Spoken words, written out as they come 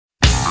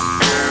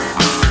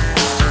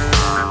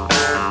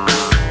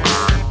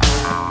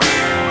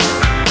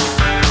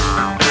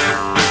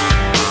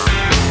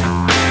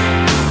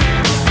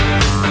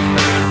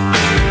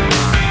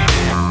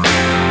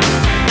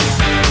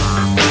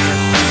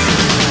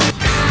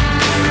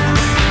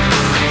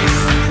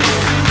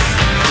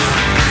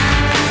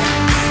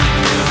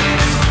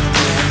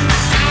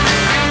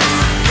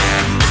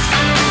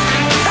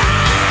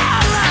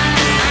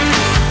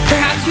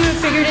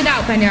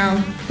by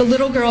now, but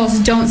little girls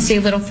don't stay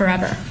little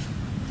forever.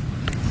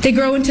 They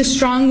grow into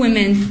strong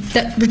women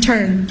that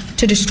return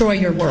to destroy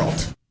your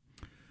world.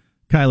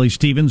 Kylie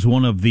Stevens,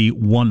 one of the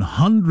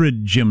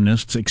 100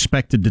 gymnasts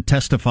expected to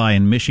testify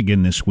in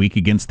Michigan this week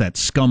against that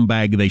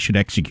scumbag they should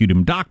execute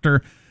him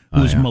doctor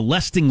who's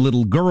molesting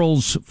little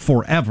girls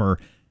forever.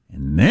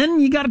 And then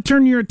you got to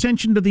turn your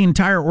attention to the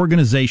entire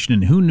organization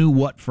and who knew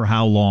what for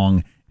how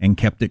long and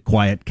kept it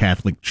quiet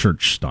Catholic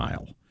Church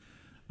style.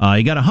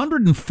 You got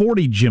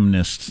 140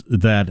 gymnasts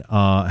that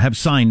have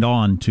signed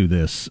on to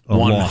this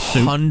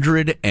lawsuit.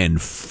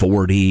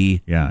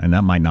 140. Yeah, and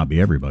that might not be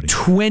everybody.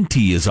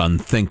 20 is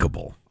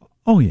unthinkable.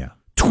 Oh, yeah.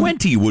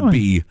 20 would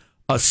be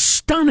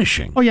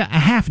astonishing. Oh, yeah, a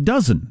half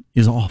dozen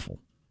is awful.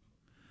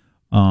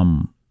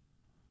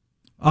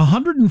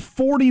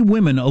 140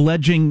 women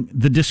alleging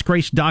the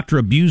disgraced doctor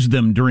abused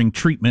them during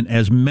treatment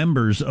as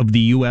members of the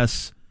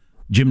U.S.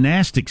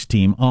 gymnastics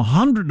team.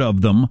 100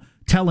 of them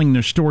telling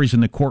their stories in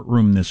the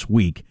courtroom this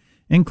week,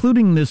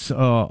 including this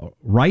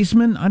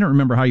Reisman. I don't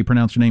remember how you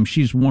pronounce her name.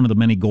 She's one of the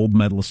many gold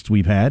medalists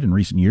we've had in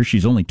recent years.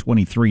 She's only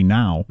 23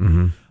 now.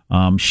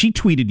 Mm-hmm. She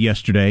tweeted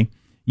yesterday,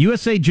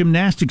 USA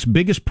Gymnastics'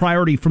 biggest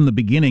priority from the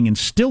beginning and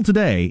still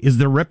today is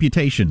their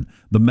reputation,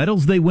 the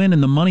medals they win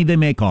and the money they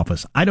make off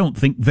us. I don't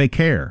think they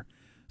care.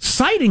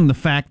 Citing the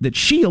fact that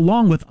she,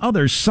 along with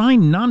others,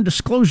 signed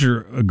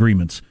non-disclosure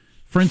agreements.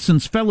 For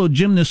instance, fellow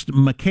gymnast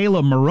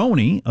Michaela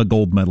Maroney, a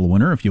gold medal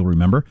winner, if you'll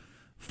remember,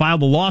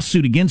 filed a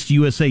lawsuit against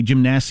USA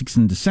Gymnastics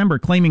in December,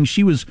 claiming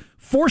she was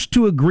forced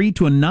to agree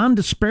to a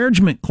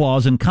non-disparagement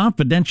clause and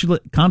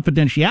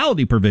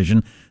confidentiality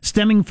provision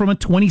stemming from a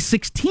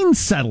 2016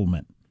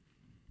 settlement.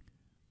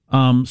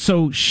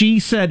 So she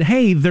said,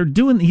 hey,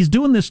 he's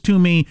doing this to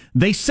me.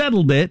 They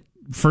settled it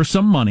for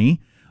some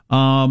money.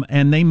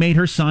 And they made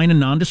her sign a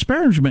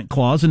non-disparagement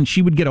clause, and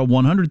she would get a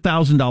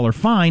 $100,000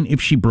 fine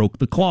if she broke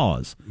the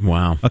clause.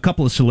 Wow. A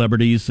couple of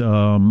celebrities,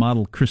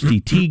 model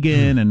Christy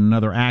Teigen and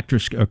another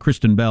actress,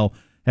 Kristen Bell,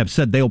 have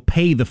said they'll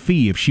pay the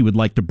fee if she would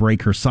like to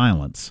break her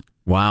silence.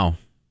 Wow.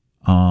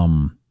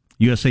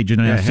 USA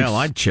Gymnastics. Yeah, hell,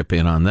 I'd chip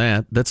in on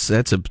that. That's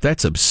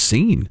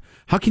obscene.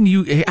 How can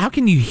you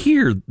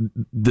hear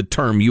the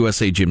term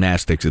USA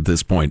Gymnastics at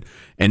this point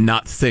and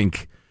not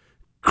think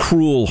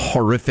cruel,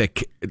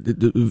 horrific,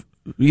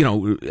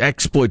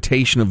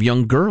 exploitation of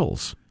young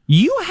girls?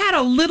 You had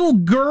a little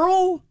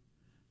girl?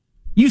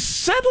 You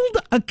settled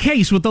a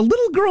case with a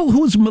little girl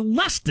who was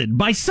molested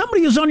by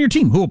somebody who's on your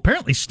team, who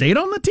apparently stayed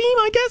on the team,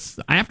 I guess?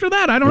 After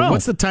that, I don't know.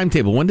 What's the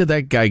timetable? When did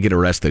that guy get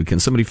arrested? Can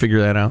somebody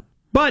figure that out?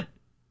 But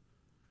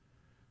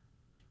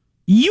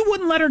you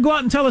wouldn't let her go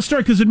out and tell a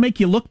story because it'd make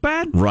you look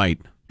bad? Right.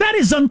 That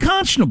is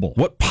unconscionable.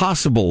 What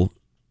possible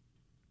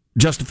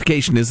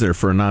justification is there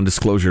for a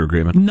non-disclosure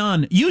agreement?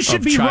 None. You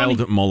should be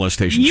child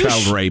molestation,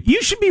 child rape.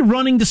 You should be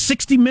running to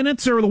 60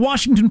 Minutes or the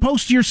Washington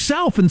Post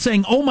yourself and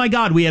saying, "Oh my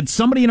God, we had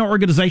somebody in our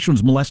organization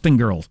who's molesting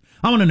girls."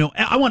 I want to know.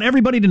 I want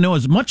everybody to know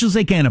as much as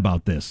they can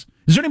about this.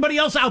 Is there anybody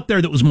else out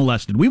there that was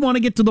molested? We want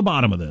to get to the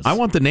bottom of this. I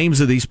want the names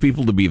of these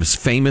people to be as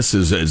famous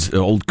as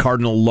old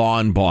Cardinal Law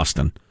in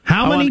Boston.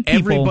 How many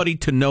people? Everybody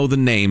to know the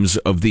names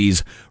of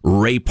these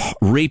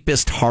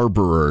rapist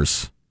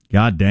harborers.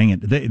 God dang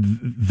it.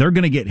 They're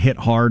going to get hit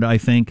hard, I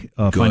think,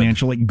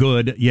 financially.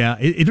 Good. Yeah.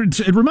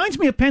 It reminds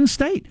me of Penn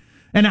State.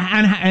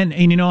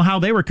 And you know how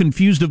they were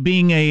confused of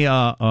being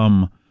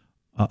a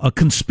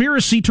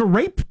conspiracy to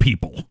rape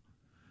people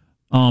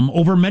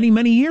over many,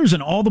 many years,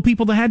 and all the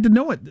people that had to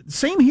know it.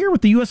 Same here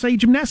with the USA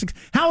Gymnastics.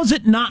 How is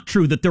it not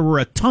true that there were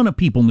a ton of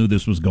people knew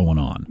this was going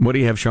on? What do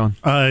you have, Sean?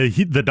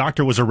 The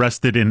doctor was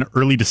arrested in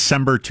early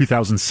December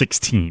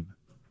 2016.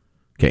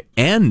 Okay,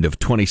 end of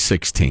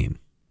 2016.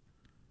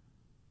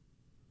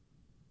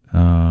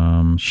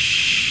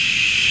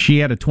 She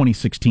had a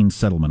 2016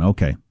 settlement.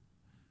 Okay.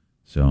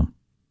 So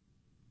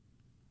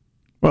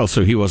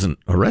he wasn't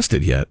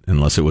arrested yet,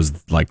 unless it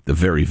was like the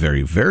very,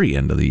 very, very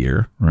end of the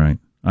year. Right.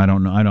 I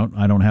don't know. I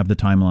don't have the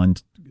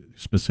timeline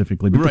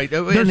specifically. But right.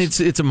 And it's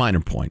a minor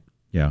point.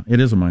 Yeah,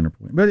 it is a minor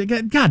point.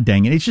 But God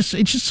dang it. It's just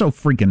so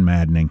freaking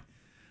maddening.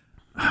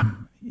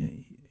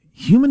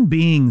 Human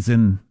beings,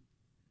 and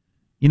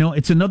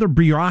it's another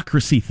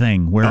bureaucracy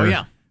thing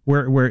where,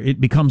 where it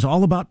becomes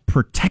all about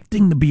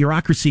protecting the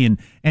bureaucracy, and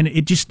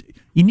it just,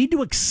 you need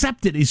to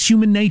accept it as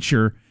human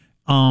nature,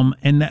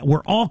 and that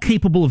we're all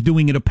capable of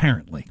doing it,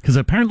 apparently, because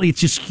apparently it's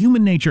just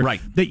human nature,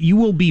 right, that you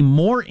will be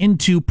more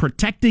into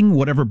protecting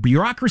whatever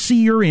bureaucracy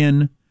you're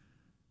in,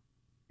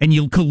 and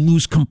you'll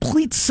lose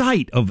complete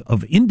sight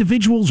of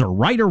individuals or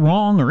right or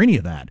wrong or any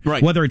of that,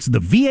 right, whether it's the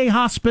VA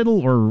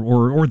hospital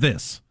or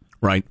this.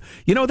 Right.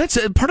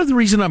 That's part of the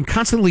reason I'm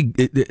constantly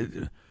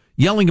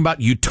yelling about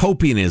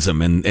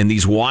utopianism and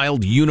these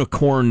wild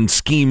unicorn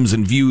schemes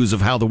and views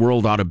of how the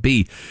world ought to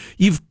be.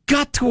 You've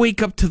got to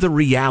wake up to the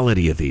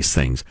reality of these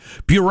things.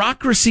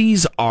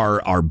 Bureaucracies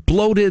are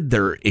bloated,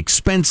 they're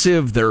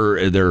expensive,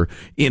 they're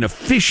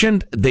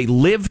inefficient, they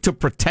live to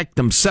protect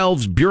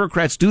themselves.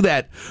 Bureaucrats do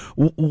that.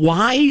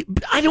 Why?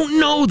 I don't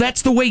know.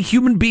 That's the way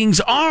human beings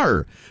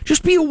are.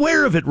 Just be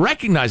aware of it,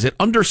 recognize it,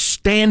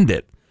 understand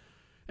it,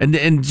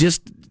 and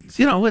just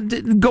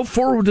go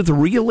forward with a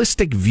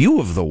realistic view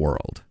of the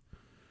world.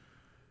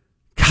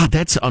 God,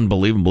 that's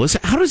unbelievable.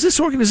 How does this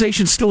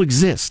organization still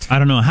exist? I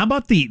don't know. How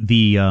about the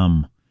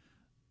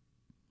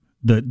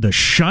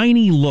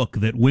shiny look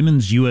that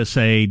Women's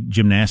USA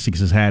Gymnastics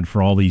has had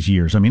for all these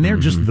years? I mean, they're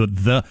just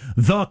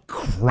the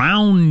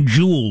crown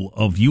jewel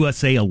of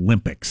USA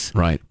Olympics.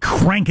 Right.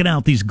 Cranking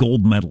out these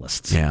gold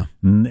medalists. Yeah.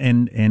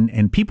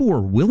 And people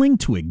were willing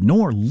to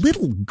ignore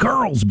little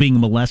girls being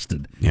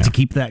molested to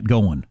keep that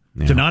going.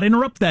 Yeah. To not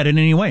interrupt that in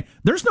any way.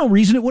 There's no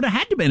reason it would have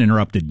had to been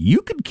interrupted.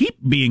 You could keep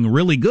being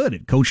really good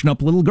at coaching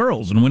up little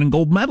girls and winning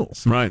gold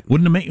medals. Right.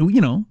 Wouldn't it make, and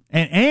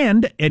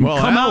well,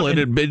 come hell, out.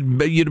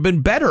 You'd have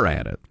been better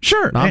at it.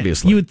 Sure.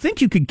 Obviously. You would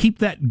think you could keep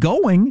that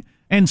going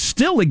and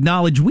still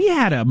acknowledge we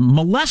had a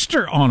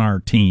molester on our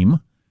team.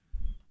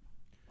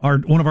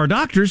 One of our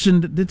doctors,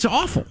 and it's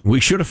awful. We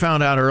should have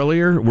found out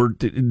earlier. We're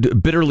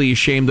bitterly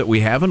ashamed that we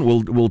haven't.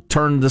 We'll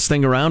turn this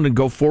thing around and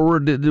go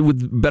forward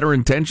with better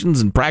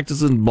intentions and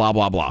practices and blah,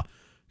 blah, blah.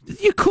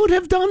 You could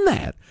have done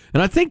that.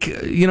 And I think,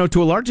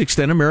 to a large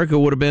extent, America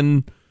would have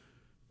been,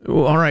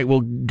 all right,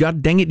 well,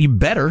 God dang it, you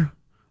better.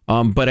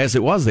 But as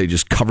it was, they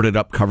just covered it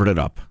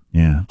up.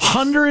 Yeah.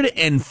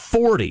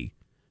 140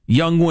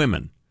 young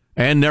women.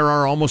 And there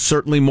are almost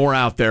certainly more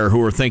out there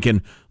who are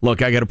thinking,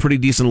 look, I got a pretty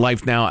decent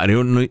life now. I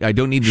don't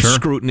need the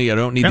scrutiny. I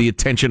don't need the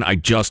attention. I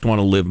just want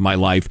to live my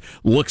life.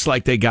 Looks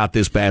like they got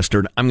this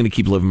bastard. I'm going to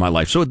keep living my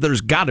life. So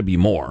there's got to be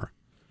more.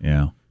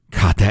 Yeah.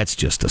 God, that's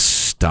just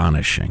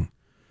astonishing.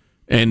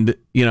 And,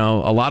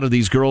 a lot of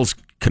these girls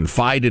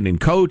confided in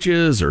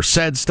coaches or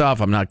said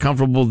stuff. I'm not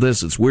comfortable with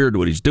this. It's weird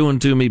what he's doing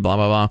to me, blah,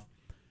 blah, blah.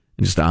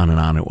 And just on and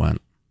on it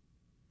went.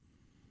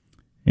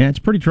 Yeah, it's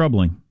pretty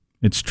troubling.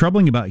 It's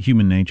troubling about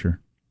human nature.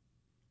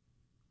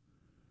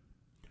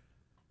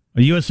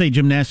 USA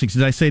Gymnastics,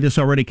 did I say this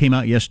already, came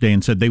out yesterday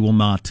and said they will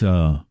not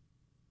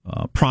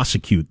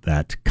prosecute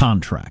that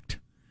contract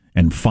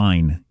and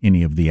fine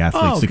any of the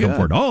athletes that come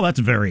forward. Oh, that's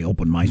very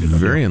open-minded.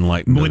 Very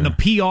enlightened. When the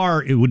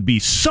PR, it would be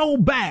so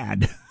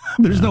bad,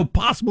 there's no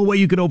possible way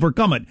you could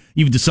overcome it.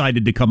 You've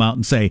decided to come out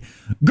and say,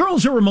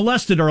 girls who were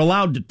molested are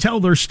allowed to tell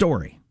their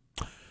story.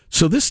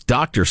 So this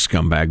doctor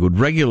scumbag would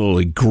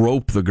regularly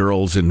grope the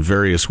girls in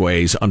various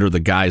ways under the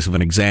guise of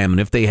an exam, and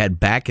if they had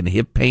back and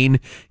hip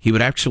pain, he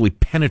would actually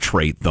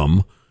penetrate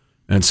them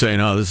and say,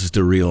 no, this is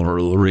to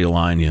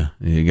realign you.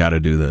 You got to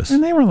do this.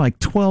 And they were like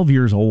 12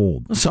 years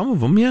old. Some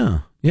of them, yeah.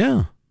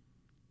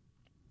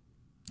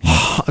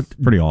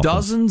 Pretty awful.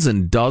 Dozens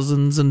and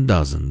dozens and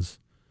dozens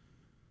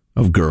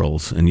of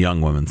girls and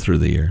young women through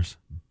the years.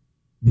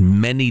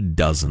 Many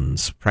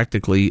dozens,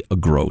 practically a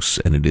gross,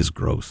 and it is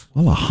gross.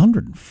 Well,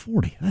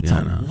 140. That's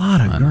a lot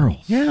of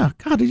girls. Yeah,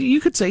 God, you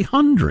could say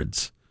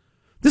hundreds.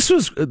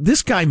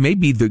 This guy may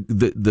be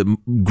the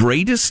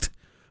greatest,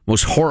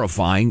 most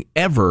horrifying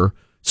ever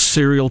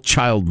serial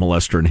child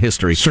molester in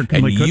history.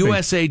 Certainly and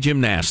USA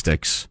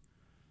Gymnastics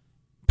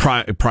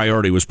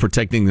priority was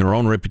protecting their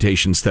own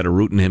reputation instead of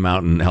rooting him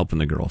out and helping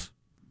the girls.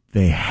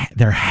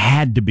 There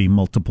had to be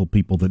multiple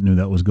people that knew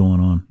that was going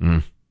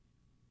on.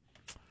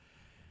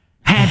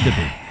 Had to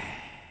be.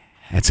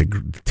 That's a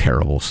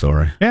terrible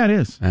story. Yeah, it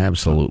is.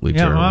 Absolutely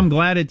terrible. Well, I'm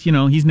glad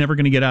he's never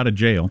going to get out of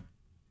jail.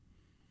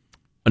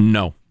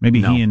 No.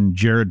 Maybe he and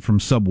Jared from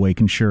Subway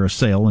can share a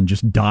cell and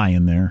just die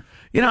in there.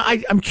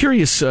 I'm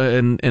curious,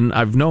 and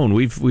I've known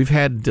we've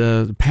had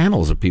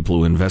panels of people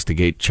who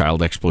investigate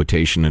child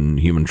exploitation and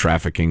human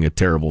trafficking. A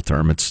terrible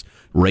term. It's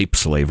rape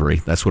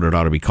slavery. That's what it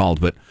ought to be called.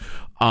 But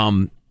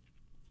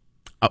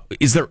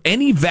is there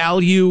any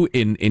value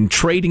in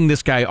trading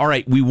this guy? All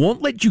right, we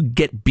won't let you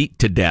get beat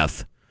to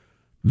death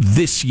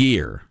this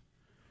year.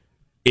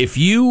 If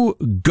you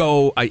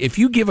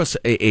give us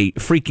a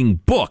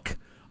freaking book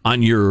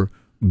on your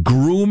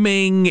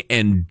grooming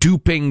and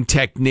duping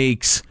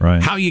techniques,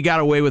 right, how you got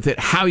away with it,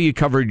 how you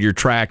covered your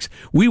tracks,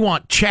 we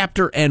want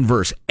chapter and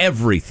verse,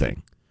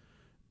 everything.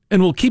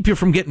 And we'll keep you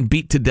from getting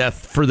beat to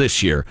death for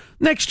this year.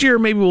 Next year,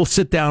 maybe we'll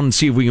sit down and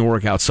see if we can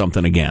work out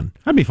something again.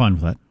 I'd be fine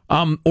with that.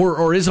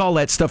 Or is all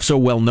that stuff so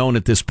well known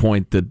at this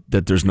point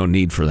that there's no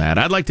need for that?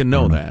 I'd like to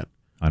know that.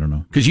 I don't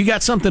know. Because you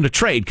got something to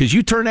trade. Because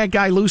you turn that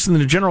guy loose in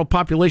the general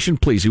population,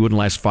 please, he wouldn't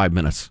last 5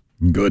 minutes.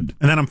 Good.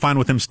 And then I'm fine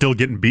with him still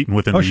getting beaten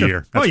within the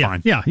year. That's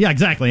fine. Yeah,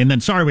 exactly. And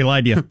then, sorry we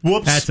lied to you.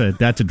 Whoops.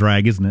 That's a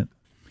drag, isn't it?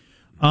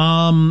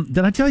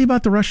 Did I tell you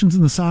about the Russians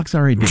and the socks? I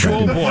already did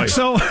that. Oh, boy.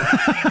 So...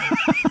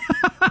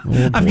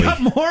 I've got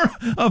more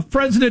of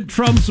President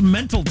Trump's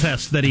mental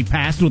test that he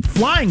passed with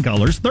flying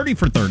colors, 30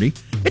 for 30.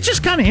 It's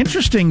just kind of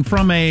interesting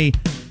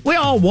we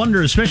all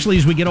wonder, especially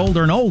as we get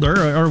older and older,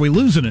 are we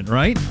losing it,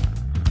 right?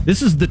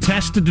 This is the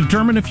test to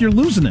determine if you're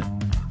losing it.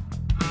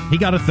 He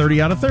got a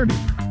 30 out of 30.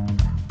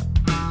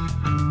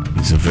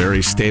 He's a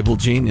very stable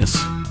genius.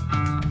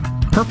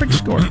 Perfect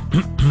score.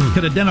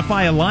 Could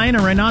identify a lion, a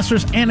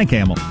rhinoceros, and a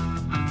camel.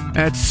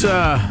 That's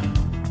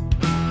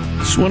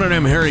one of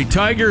them hairy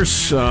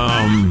tigers.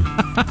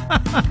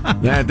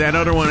 That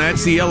other one,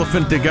 that's the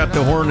elephant that got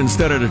the horn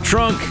instead of the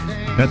trunk.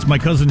 That's my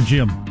cousin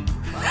Jim.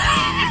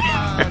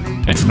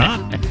 It's not.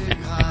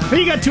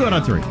 You got 2 out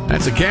of 3.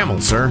 That's a camel,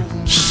 sir.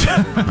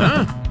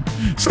 Huh?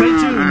 Stay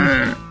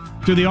tuned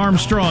to the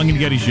Armstrong and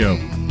Getty Show.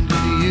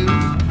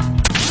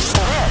 This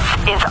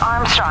is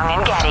Armstrong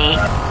and Getty.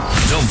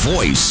 The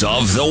voice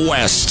of the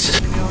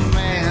West.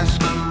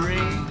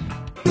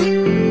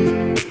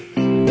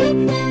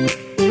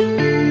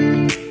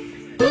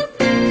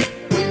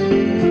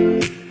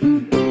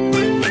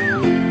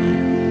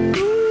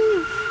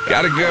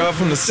 Got a girl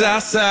from the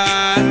south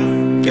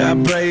side,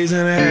 got braids in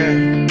her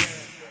hair.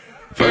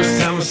 First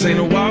time I seen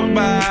her walk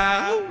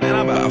by, and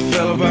I about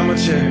fell about my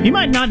chair. You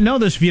might not know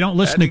this if you don't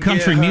listen to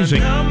country music,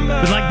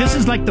 but this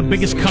is like the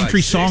biggest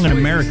country song in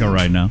America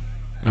right now,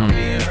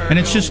 and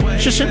it's just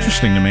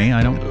interesting to me.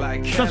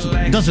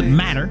 It doesn't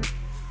matter.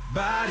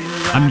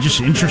 I'm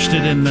just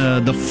interested in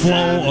the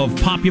flow of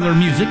popular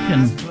music,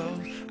 and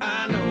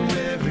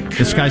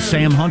this guy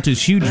Sam Hunt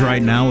is huge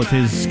right now with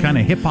his kind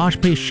of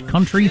hip-hop-ish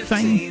country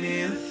thing.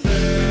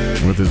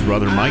 With his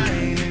brother Mike.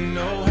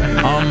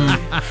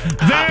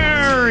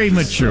 Very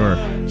mature.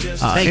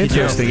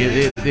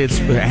 Interesting. It's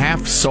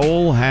half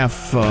soul,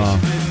 half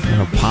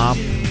pop.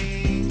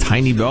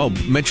 Tiny Bell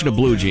mentioned a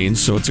Blue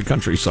Jeans, so it's a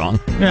country song.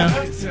 Yeah.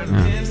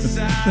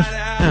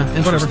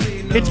 Whatever.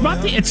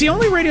 It's the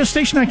only radio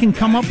station I can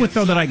come up with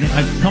though that I'm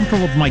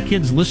comfortable with my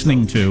kids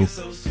listening to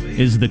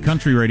is the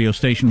country radio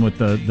station with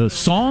the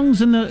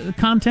songs and the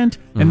content,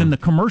 and then the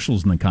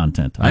commercials and the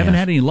content. I haven't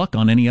had any luck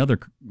on any other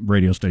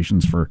radio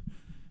stations for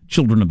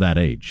children of that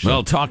age. So.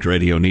 Well, talk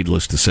radio,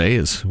 needless to say,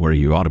 is where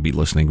you ought to be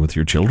listening with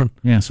your children.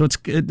 Yeah, so it's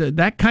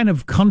that kind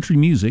of country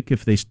music,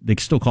 if they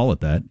still call it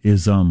that,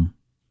 is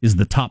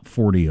the top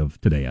 40 of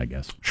today, I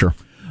guess. Sure.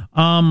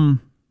 I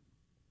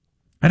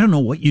don't know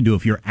what you do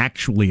if you're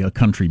actually a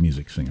country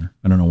music singer.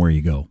 I don't know where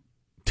you go.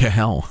 To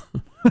hell.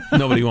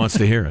 Nobody wants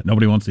to hear it.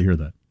 Nobody wants to hear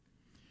that.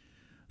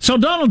 So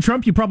Donald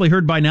Trump, you probably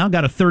heard by now,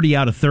 got a 30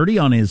 out of 30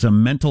 on his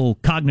mental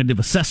cognitive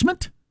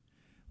assessment,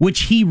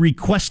 which he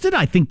requested.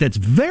 I think that's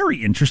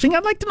very interesting.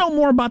 I'd like to know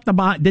more about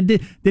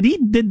did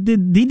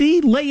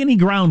he lay any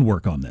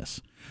groundwork on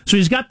this? So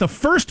he's got the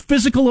first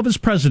physical of his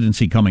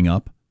presidency coming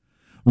up,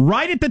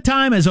 right at the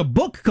time as a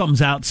book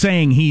comes out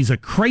saying he's a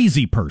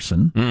crazy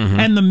person,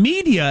 and the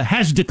media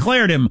has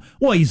declared him,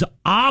 well, he's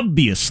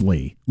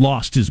obviously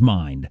lost his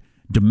mind,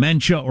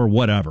 dementia or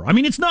whatever. I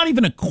mean, it's not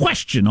even a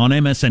question on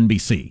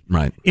MSNBC.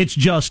 Right. It's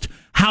just,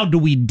 how do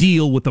we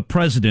deal with the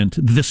president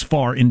this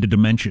far into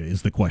dementia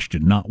is the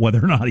question, not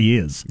whether or not he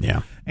is.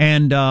 Yeah.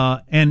 And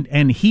the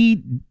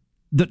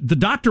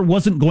doctor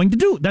wasn't going to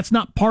do it. That's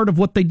not part of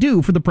what they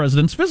do for the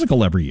president's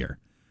physical every year.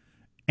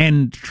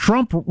 And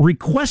Trump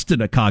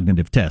requested a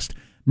cognitive test.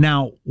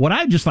 Now, what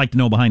I'd just like to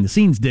know behind the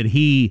scenes, did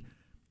he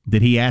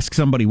ask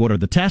somebody what are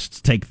the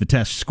tests, take the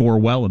test, score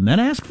well, and then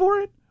ask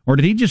for it? Or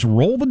did he just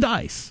roll the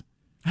dice?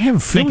 I have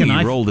a feeling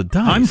he rolled the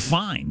dice. I'm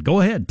fine.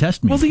 Go ahead.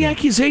 Test me. Well, the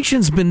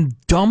accusation's been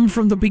dumb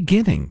from the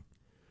beginning.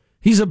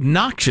 He's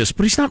obnoxious,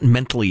 but he's not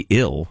mentally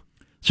ill.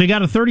 So he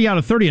got a 30 out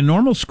of 30. A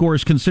normal score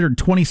is considered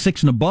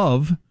 26 and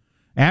above.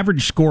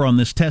 Average score on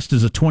this test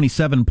is a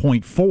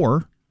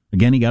 27.4.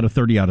 Again, he got a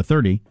 30 out of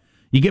 30.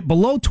 You get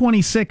below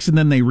 26, and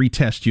then they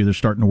retest you. They're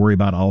starting to worry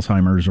about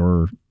Alzheimer's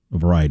or a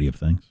variety of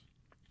things.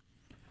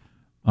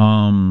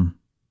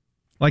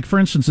 Like, for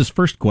instance, this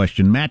first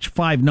question, match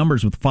 5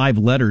 numbers with 5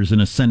 letters in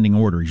ascending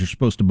order. You're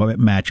supposed to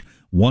match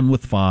 1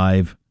 with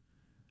 5.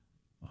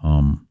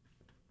 One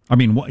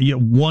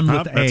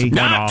with A.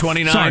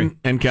 29 Sorry.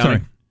 and counting.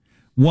 Sorry.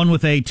 1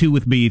 with A, 2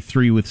 with B,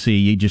 3 with C.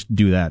 You just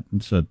do that.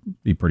 It'd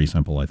be pretty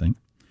simple, I think.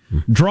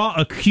 Draw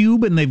a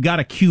cube, and they've got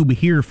a cube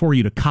here for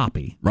you to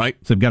copy. Right.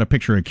 So they've got a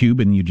picture of a cube,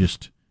 and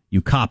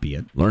you copy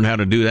it. Learn how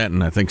to do that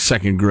in, I think,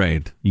 2nd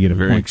grade. You get a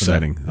very point for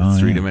that. exciting.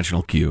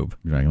 Three-dimensional cube.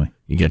 Exactly.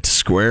 You get to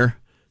square,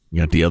 you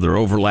got the other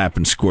overlap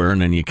and square,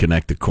 and then you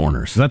connect the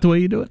corners. Is that the way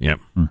you do it? Yep.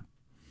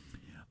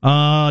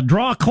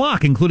 Draw a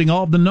clock, including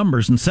all of the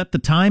numbers, and set the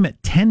time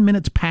at 10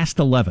 minutes past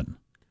 11.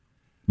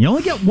 You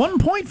only get 1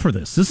 point for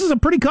this. This is a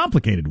pretty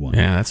complicated one.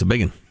 Yeah, that's a big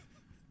one.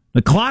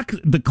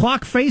 The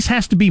clock face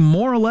has to be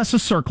more or less a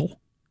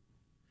circle.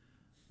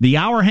 The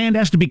hour hand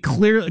has to be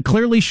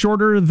clearly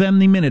shorter than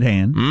the minute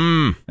hand.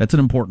 That's an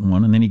important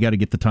one, and then you got to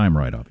get the time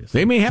right, obviously.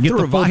 They may have to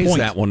revise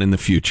that one in the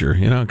future,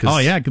 Oh,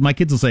 yeah, my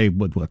kids will say,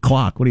 what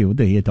clock? What are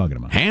you talking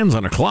about? Hands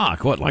on a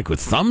clock? What, like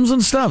with thumbs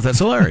and stuff? That's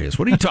hilarious.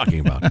 What are you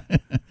talking about?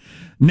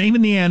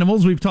 Naming the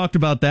animals, we've talked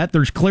about that.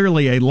 There's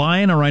clearly a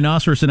lion, a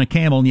rhinoceros, and a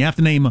camel, and you have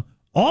to name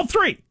all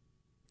 3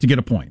 to get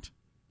a point.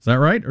 Is that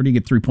right? Or do you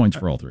get 3 points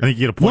for all 3? I think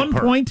you get a point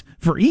 1 point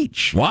for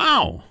each.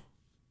 Wow.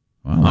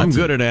 I'm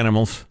good at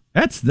animals.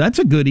 That's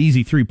a good,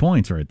 easy 3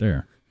 points right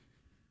there.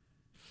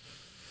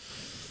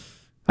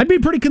 I'd be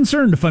pretty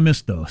concerned if I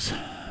missed those.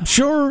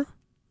 Sure.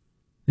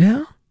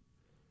 Yeah.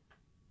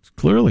 It's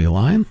clearly a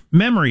lion.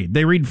 Memory.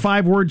 They read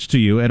 5 words to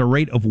you at a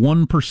rate of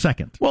 1 per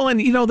second. Well, and,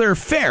 they're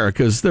fair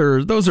because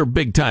those are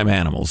big-time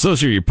animals.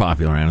 Those are your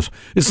popular animals.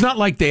 It's not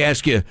like they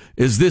ask you,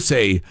 is this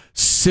a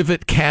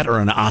civet cat or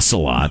an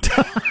ocelot?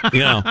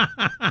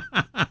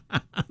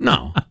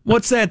 No.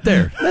 What's that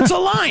there? That's a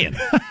lion.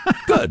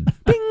 Good.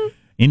 Bing.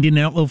 Indian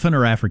elephant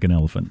or African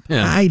elephant?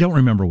 Yeah. I don't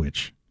remember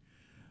which.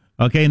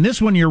 Okay, in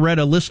this one, you're read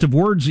a list of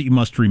words that you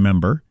must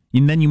remember.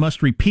 And then you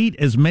must repeat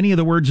as many of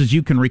the words as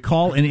you can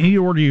recall in any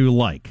order you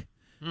like.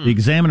 The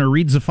examiner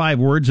reads the 5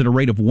 words at a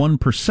rate of 1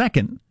 per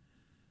second.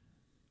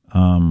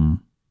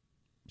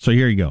 So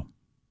here you go.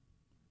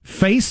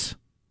 Face,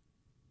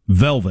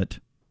 velvet,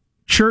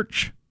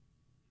 church,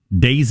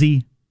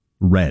 daisy,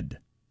 red.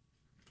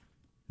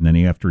 And then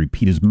you have to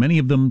repeat as many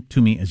of them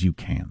to me as you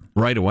can.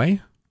 Right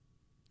away?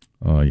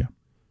 Yeah.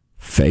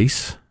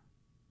 Face,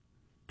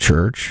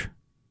 church,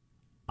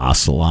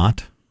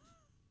 ocelot,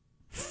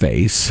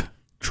 face,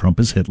 Trump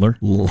is Hitler.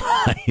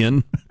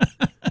 lion,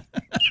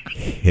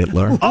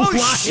 Hitler.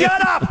 Oh,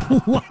 shut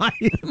up!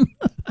 Lion.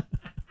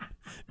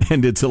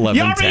 And it's 11:10.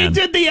 You already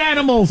did the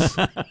animals.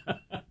 Can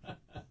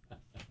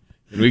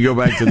we go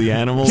back to the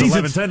animals? Jeez,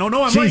 11:10. Oh,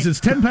 no, I'm Jeez, late.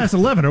 it's 10 past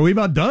 11. Are we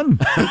about done?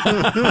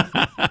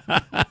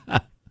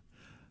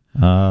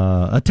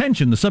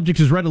 Attention, the subject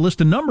has read a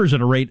list of numbers at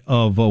a rate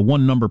of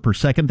 1 number per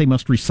second. They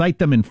must recite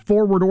them in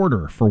forward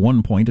order for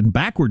 1 point and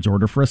backwards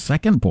order for a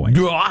second point.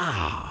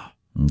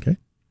 Okay.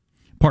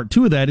 Part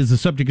 2 of that is the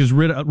subject has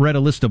read a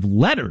list of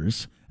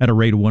letters at a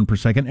rate of 1 per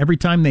second. Every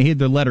time they hit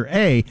the letter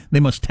A, they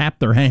must tap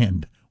their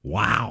hand.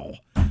 Wow.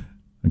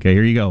 Okay,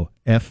 here you go.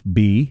 F,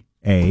 B,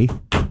 A,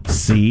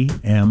 C,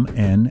 M,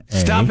 N,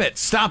 A.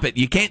 Stop it.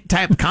 You can't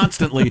tap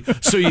constantly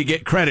so you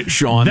get credit,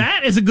 Sean.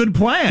 That is a good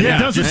plan. Yeah. It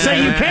doesn't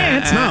say you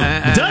can't.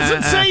 No.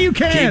 Doesn't say you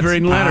can't. Keep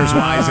reading letters,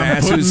 wise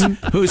ass.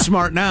 Who's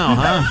smart now,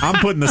 huh?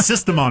 I'm putting the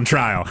system on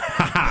trial.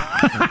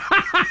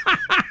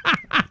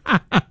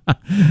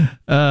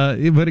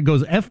 But it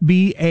goes F,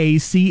 B, A,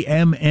 C,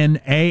 M,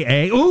 N, A,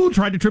 A. Ooh,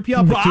 tried to trip you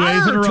up with 2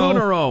 A's in a row. 2 in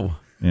a row.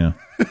 Yeah.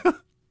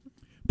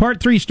 Part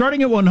 3,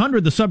 starting at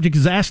 100, the subject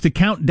is asked to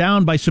count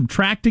down by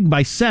subtracting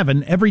by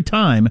 7 every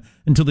time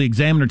until the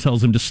examiner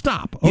tells him to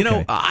stop. Okay. You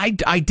know,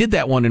 I did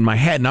that one in my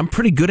head, and I'm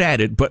pretty good at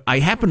it, but I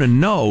happen to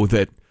know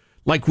that,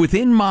 like,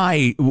 within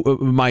my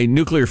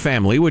nuclear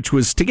family, which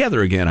was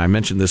together again, I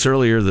mentioned this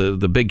earlier,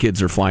 the big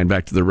kids are flying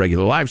back to their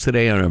regular lives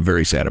today, and I'm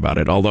very sad about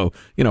it, although,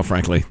 you know,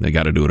 frankly, they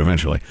got to do it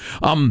eventually.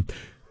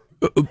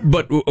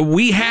 But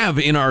we have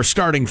in our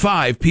starting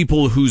 5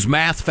 people whose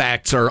math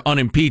facts are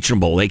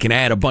unimpeachable. They can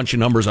add a bunch of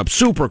numbers up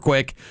super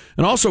quick,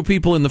 and also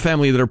people in the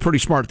family that are pretty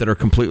smart that are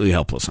completely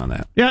helpless on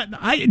that. Yeah,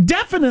 I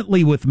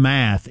definitely with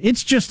math.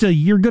 It's just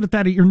you're good at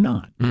that or you're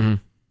not. Mm-hmm.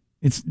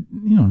 It's,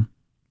 you know,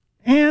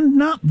 and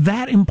not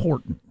that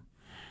important.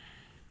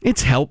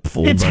 It's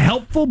helpful. It's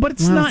helpful, but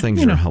it's not, things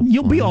you know, are helpful.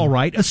 you'll be all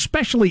right,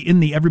 especially in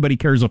the everybody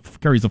carries a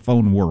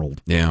phone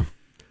world. Yeah.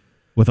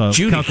 With a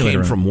Judy calculator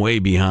came from way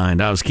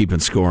behind. I was keeping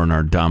score in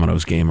our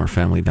dominoes game, our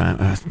family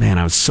man,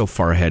 I was so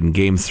far ahead in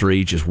game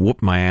 3, just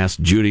whooped my ass.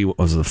 Judy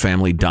was the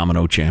family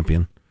domino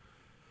champion.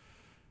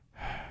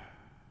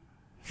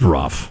 It's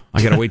rough.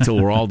 I got to wait till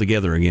we're all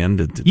together again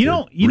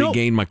to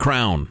regain my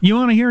crown. You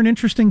want to hear an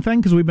interesting thing?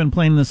 Because we've been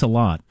playing this a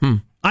lot.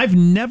 I've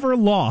never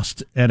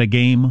lost at a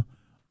game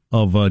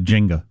of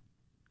Jenga.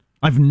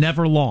 I've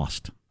never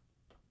lost.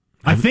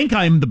 I think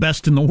I'm the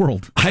best in the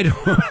world. I don't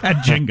at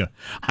Jenga.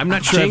 I'm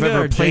not sure I've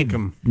ever played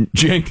Jenkum. Not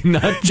Jenkum.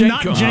 Not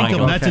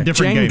Jenkum. That's a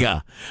different Jenga.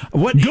 game.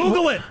 What?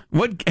 Google it.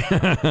 What is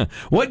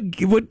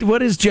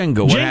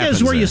Jenga? What Jenga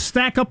is where there? you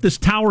stack up this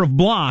tower of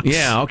blocks.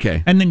 Yeah,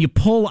 okay. And then you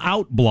pull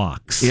out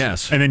blocks.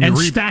 Yes. And then you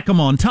stack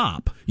them on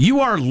top. You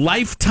are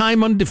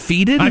lifetime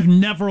undefeated? I've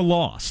never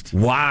lost.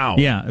 Wow.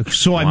 Yeah,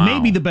 so I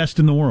may be the best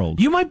in the world.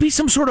 You might be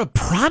some sort of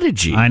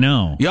prodigy. I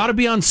know. You ought to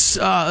be on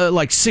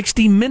like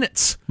 60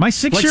 Minutes. My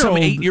 6-year-old, like some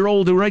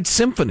 8-year-old who writes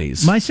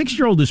symphonies. My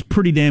 6-year-old is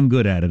pretty damn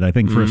good at it, I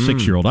think, for a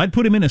 6-year-old. I'd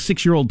put him in a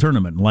 6-year-old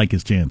tournament and like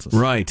his chances.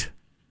 Right.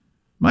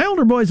 My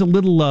older boy's a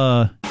little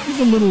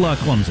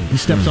clumsy. He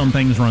steps on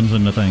things, runs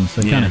into things.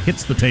 It kind of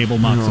hits the table,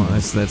 knocks him.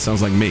 That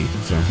sounds like me.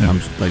 So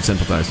I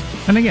sympathize.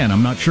 And again,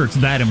 I'm not sure it's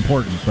that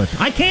important, but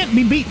I can't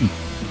be beaten.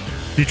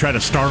 You try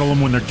to startle them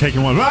when they're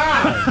taking one.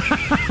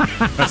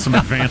 That's some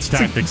advanced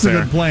tactics It's a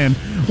there. good plan.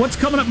 What's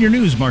coming up in your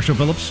news, Marshall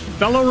Phillips?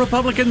 Fellow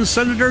Republican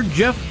Senator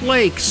Jeff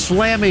Flake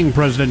slamming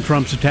President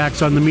Trump's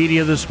attacks on the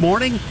media this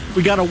morning.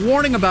 We got a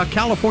warning about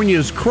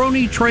California's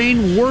crony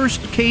train.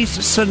 Worst case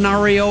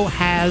scenario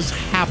has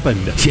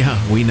happened.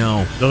 Yeah, we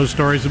know. Those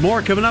stories and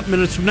more coming up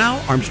minutes from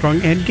now.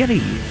 Armstrong and Getty.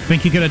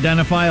 Think you could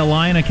identify a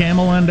lion, a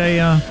camel, and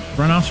a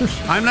rhinoceros?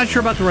 I'm not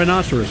sure about the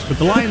rhinoceros, but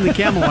the lion and the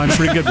camel I'm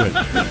pretty good with.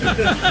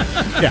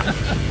 Yeah.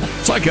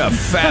 It's like a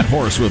fat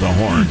horse with a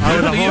horn.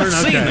 You've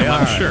seen them,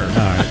 I'm sure. All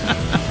right.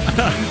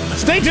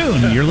 Stay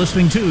tuned. You're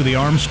listening to the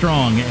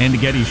Armstrong and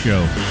Getty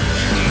Show.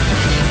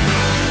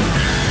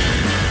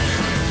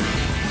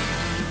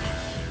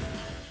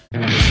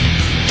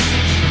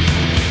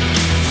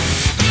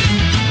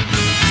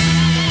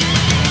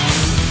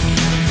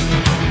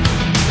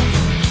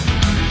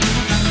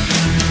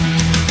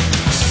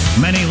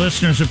 Many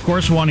listeners, of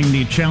course, wanting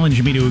to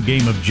challenge me to a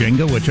game of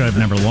Jenga, which I've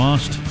never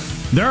lost.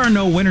 There are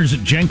no winners at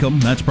Jenkum.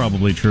 That's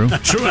probably true.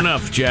 True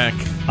enough, Jack.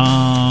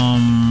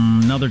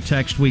 Another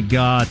text we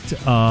got.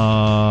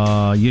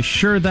 You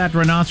sure that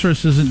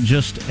rhinoceros isn't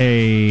just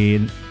a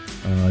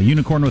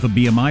unicorn with a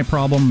BMI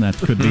problem? That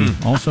could be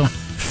also.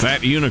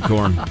 Fat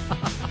unicorn.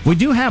 We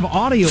do have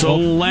audio. It's a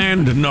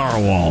land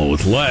narwhal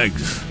with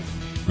legs.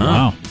 Huh?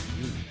 Wow.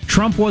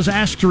 Trump was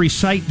asked to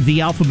recite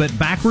the alphabet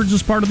backwards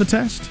as part of the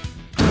test.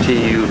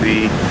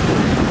 T-U-V,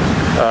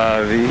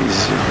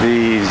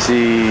 V-Z,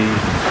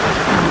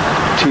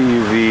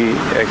 T-U-V,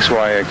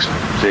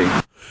 X-Y-X-Z.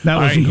 That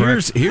was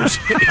incorrect.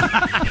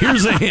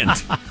 Here's a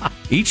hint.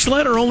 Each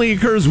letter only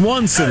occurs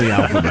once in the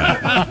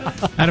alphabet.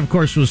 That, of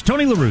course, was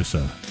Tony La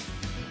Russa,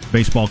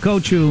 baseball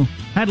coach who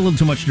had a little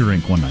too much to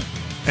drink one night.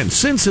 And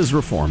since has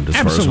reformed, as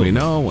Absolutely. far as we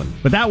know.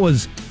 And But that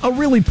was a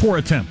really poor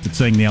attempt at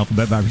saying the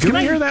alphabet backwards. Can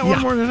I hear that one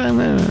more time?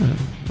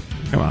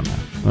 Come on now.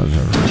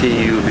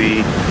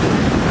 T-U-V,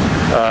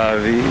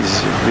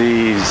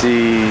 V-Z,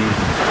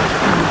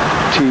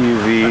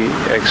 T-U-V,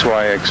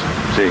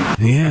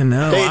 X-Y-X-Z. Yeah,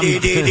 no.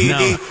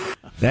 No.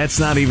 That's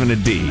not even a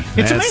D.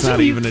 That's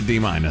not even a D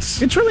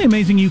minus. It's really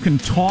amazing you can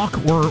talk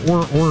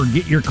or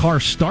get your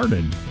car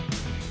started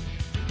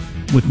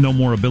with no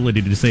more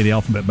ability to say the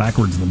alphabet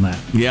backwards than that.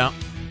 Yeah.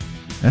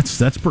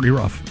 That's pretty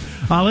rough.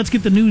 Let's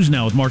get the news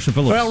now with Marcia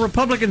Phillips. Well,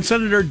 Republican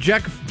Senator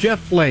Jeff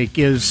Flake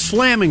is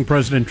slamming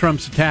President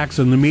Trump's attacks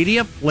on the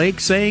media.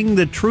 Flake saying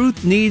the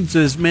truth needs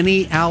as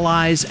many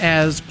allies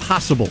as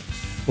possible.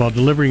 While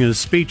delivering his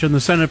speech on the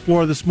Senate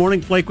floor this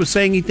morning, Flake was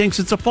saying he thinks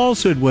it's a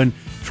falsehood when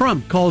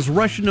Trump calls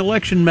Russian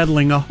election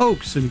meddling a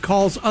hoax and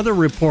calls other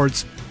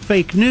reports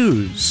fake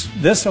news.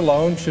 This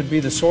alone should be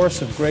the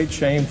source of great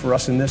shame for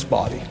us in this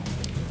body,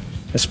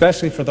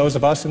 especially for those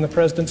of us in the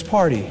president's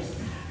party,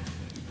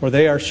 for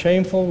they are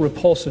shameful,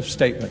 repulsive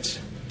statements.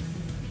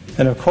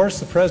 And of course,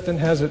 the president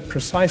has it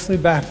precisely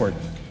backward.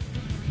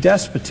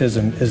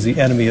 Despotism is the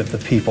enemy of the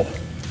people.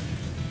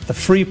 The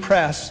free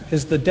press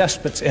is the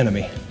despot's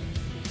enemy,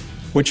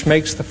 which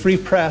makes the free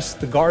press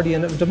the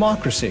guardian of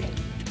democracy.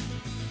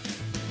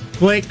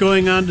 Flake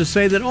going on to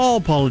say that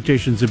all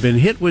politicians have been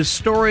hit with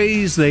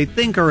stories they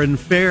think are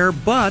unfair,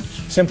 but...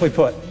 Simply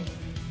put,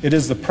 it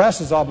is the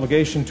press's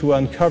obligation to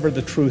uncover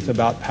the truth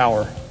about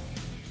power.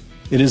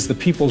 It is the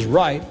people's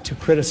right to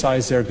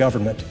criticize their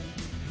government,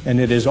 and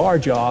it is our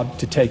job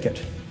to take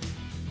it.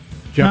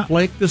 Jeff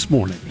Flake this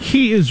morning.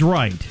 He is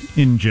right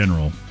in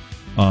general.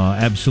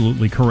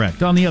 Absolutely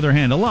correct. On the other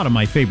hand, a lot of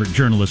my favorite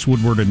journalists,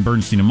 Woodward and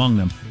Bernstein among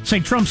them, say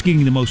Trump's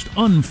getting the most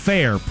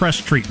unfair press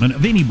treatment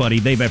of anybody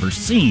they've ever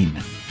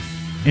seen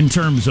in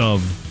terms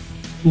of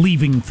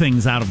leaving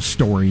things out of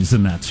stories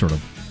and that sort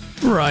of.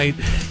 Right.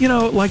 You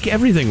know, like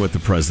everything with the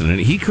president,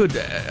 he could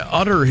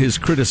utter his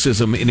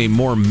criticism in a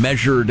more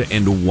measured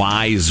and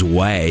wise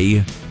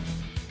way.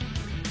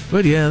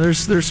 But yeah,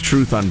 there's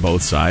truth on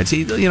both sides.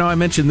 I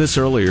mentioned this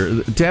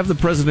earlier. To have the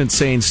president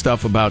saying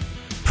stuff about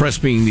press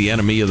being the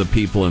enemy of the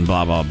people and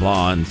blah, blah,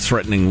 blah, and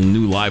threatening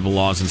new libel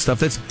laws and stuff,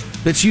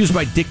 that's used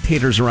by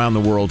dictators around the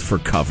world for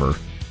cover.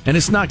 And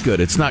it's not good.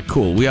 It's not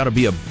cool. We ought to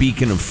be a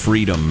beacon of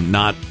freedom,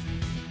 not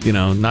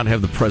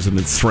have the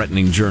president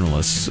threatening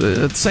journalists.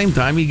 At the same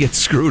time, he gets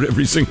screwed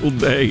every single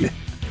day.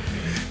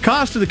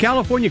 Cost of the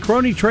California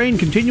Crony train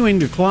continuing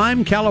to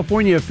climb.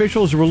 California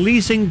officials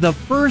releasing the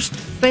first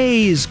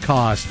phase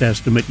cost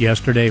estimate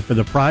yesterday for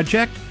the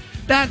project.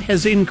 That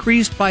has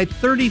increased by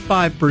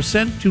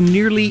 35% to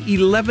nearly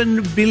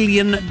 $11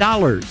 billion.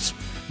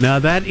 Now,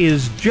 that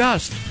is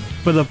just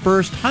for the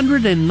first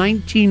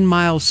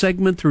 119-mile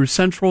segment through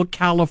Central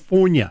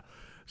California.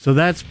 So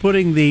that's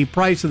putting the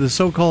price of the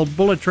so-called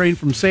bullet train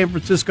from San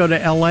Francisco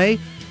to L.A.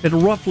 at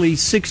roughly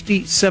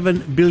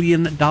 $67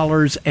 billion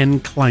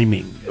and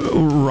climbing.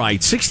 Right,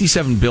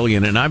 $67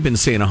 billion, and I've been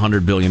saying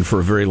 $100 billion for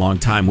a very long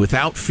time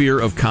without fear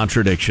of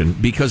contradiction,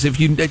 because if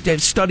you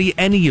study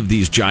any of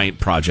these giant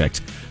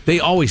projects, they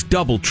always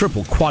double,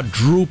 triple,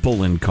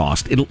 quadruple in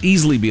cost. It'll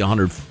easily be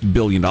 $100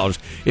 billion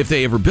if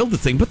they ever build the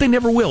thing, but they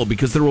never will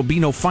because there will be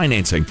no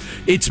financing.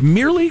 It's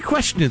merely a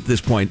question at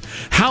this point.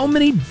 How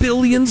many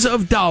billions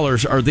of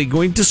dollars are they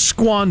going to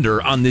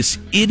squander on this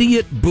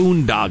idiot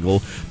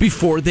boondoggle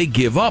before they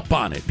give up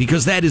on it?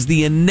 Because that is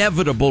the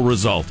inevitable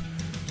result.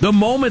 The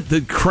moment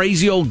the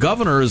crazy old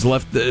governor has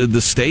left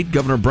the state,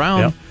 Governor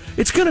Brown,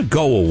 it's going to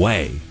go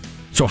away.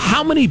 So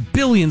how many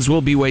billions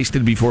will be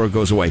wasted before it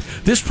goes away?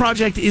 This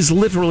project is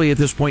literally, at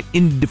this point,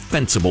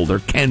 indefensible. There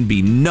can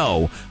be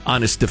no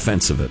honest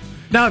defense of it.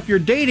 Now, if you're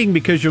dating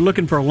because you're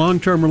looking for a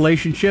long-term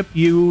relationship,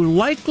 you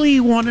likely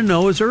want to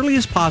know as early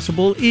as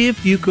possible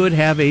if you could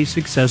have a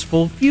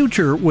successful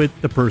future with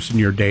the person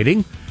you're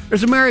dating.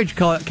 There's a marriage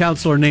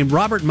counselor named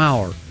Robert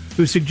Maurer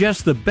who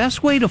suggests the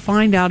best way to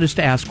find out is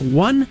to ask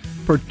one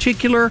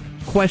particular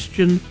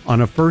question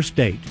on a first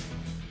date.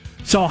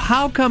 So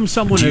how come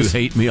someone Do you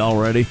hate me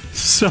already?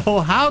 So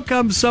how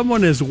come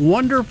someone as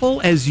wonderful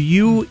as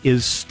you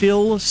is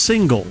still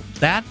single?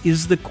 That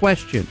is the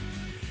question.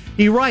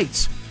 He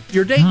writes,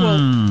 your date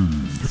will...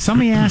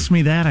 Somebody asked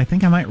me that. I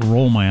think I might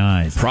roll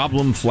my eyes.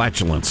 Problem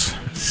flatulence.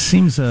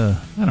 Seems, I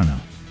don't know.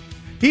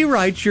 He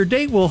writes, your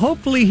date will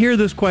hopefully hear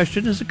this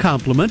question as a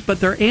compliment, but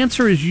their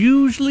answer is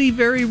usually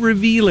very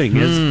revealing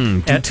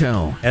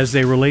as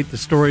they relate the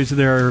stories of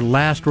their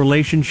last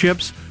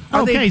relationships.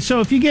 So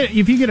if you get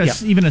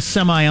even a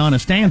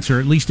semi-honest answer,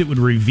 at least it would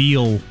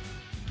reveal.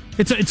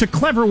 It's a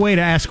clever way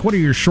to ask, what are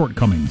your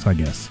shortcomings, I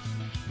guess.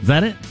 Is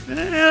that it?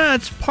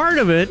 That's part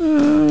of it.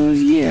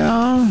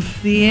 Yeah.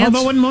 The answer.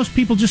 Although, wouldn't most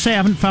people just say I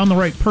haven't found the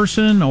right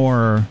person,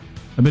 or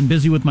I've been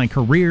busy with my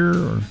career,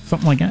 or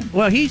something like that?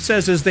 Well, he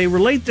says as they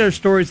relate their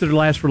stories to their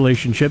last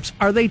relationships,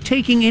 are they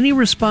taking any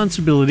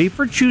responsibility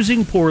for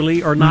choosing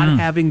poorly or not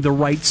having the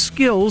right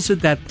skills at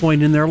that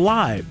point in their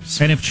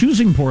lives? And if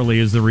choosing poorly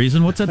is the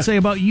reason, what's that say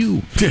about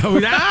you?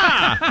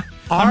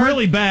 I'm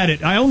really bad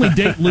at. I only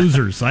date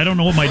losers. I don't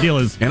know what my deal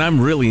is. And I'm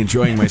really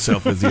enjoying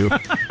myself with you.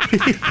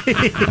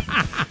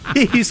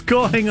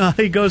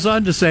 He goes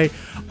on to say,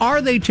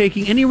 are they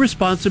taking any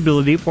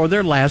responsibility for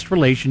their last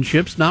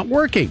relationships not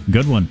working?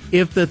 Good one.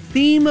 If the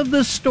theme of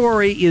the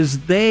story is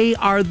they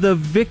are the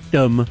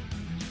victim,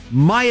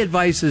 my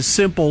advice is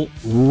simple: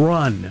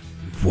 run.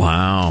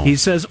 Wow. He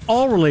says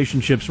all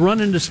relationships run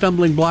into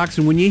stumbling blocks,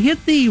 and when you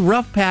hit the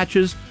rough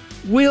patches,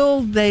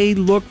 will they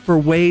look for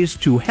ways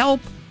to help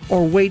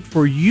or wait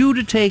for you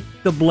to take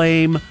the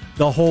blame,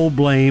 the whole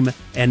blame,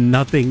 and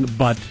nothing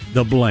but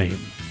the blame?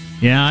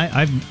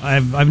 Yeah,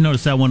 I've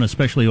noticed that one,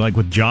 especially like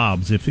with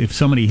jobs. If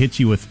somebody hits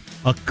you with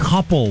a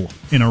couple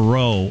in a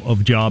row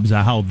of jobs,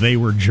 how they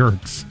were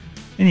jerks,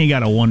 and you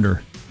got to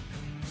wonder.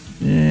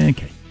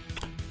 Okay,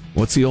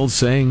 what's the old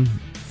saying?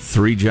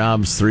 3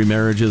 jobs, 3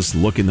 marriages.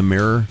 Look in the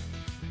mirror.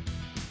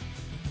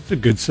 It's a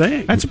good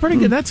saying. That's a pretty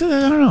good. I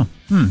don't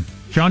know.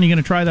 Sean, you going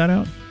to try that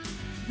out?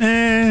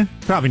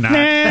 Probably not.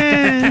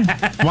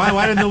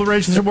 Why didn't the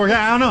relationship work out?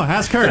 I don't know.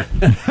 Ask her.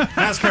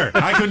 Ask her.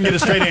 I couldn't get a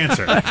straight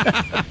answer.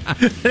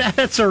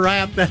 That's a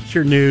wrap. That's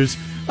your news.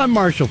 I'm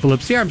Marshall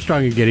Phillips, the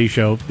Armstrong and Getty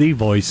Show, the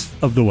voice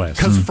of the West.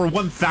 Because for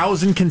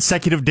 1,000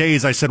 consecutive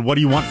days, I said, "What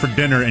do you want for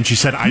dinner?" And she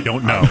said, "I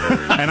don't know."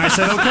 And I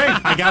said, "Okay,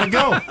 I gotta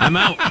go. I'm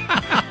out."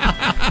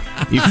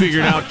 You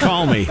figured out.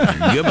 Call me.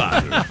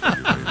 Goodbye.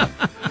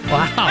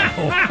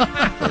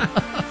 Wow.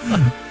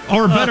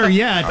 Or better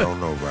yet, I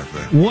don't know about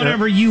that.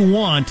 Whatever you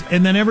want,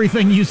 and then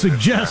everything you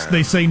suggest,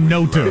 they say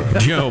no to.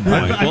 Joe, boy.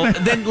 Well,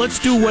 then let's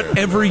do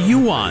whatever you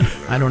want.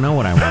 I don't know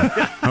what I want.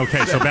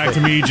 Okay, so back to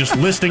me just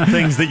listing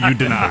things that you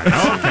deny.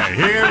 Okay,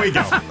 here we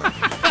go.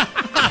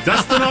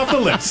 Dusting off the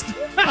list.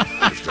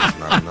 It's just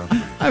not enough.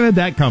 I've had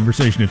that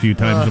conversation a few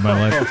times in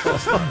my life.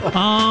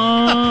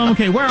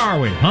 Okay, where are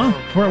we? Huh?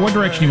 What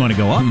direction do you want to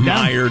go? Up?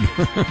 Down?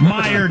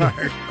 Mired.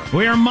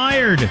 We are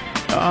mired.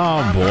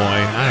 Oh, boy.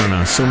 I don't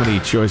know. So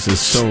many choices,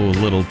 so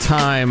little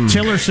time.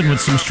 Tillerson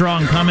with some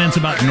strong comments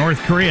about North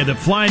Korea that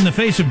fly in the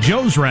face of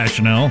Joe's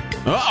rationale.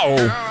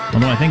 Uh-oh.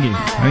 Although I think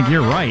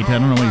you're right. I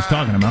don't know what he's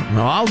talking about.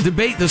 Well, I'll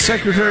debate the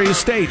Secretary of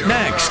State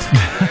next.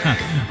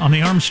 On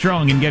the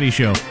Armstrong and Getty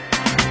Show.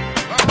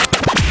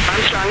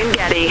 Armstrong and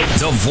Getty.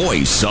 The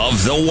voice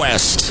of the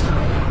West.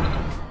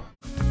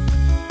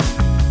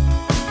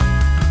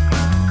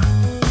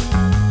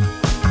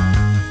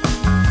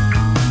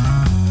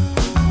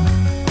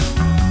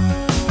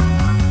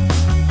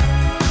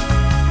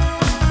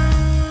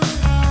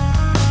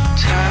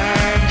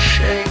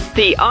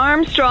 The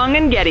Armstrong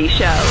and Getty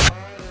Show.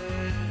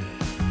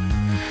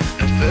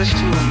 At first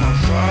you were my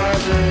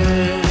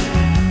father,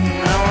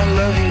 now I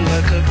love you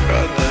like a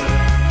brother.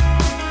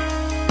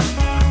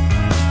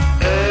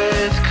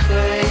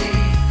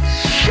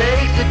 Earthquakes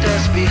shake the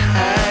dust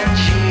behind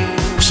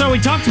you. So we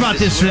talked about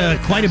this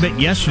quite a bit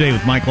yesterday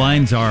with Mike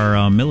Lyons,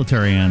 our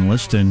military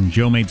analyst, and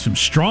Joe made some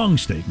strong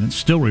statements,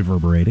 still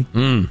reverberating.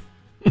 And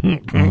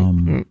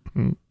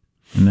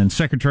then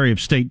Secretary of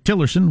State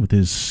Tillerson, with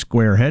his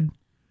square head,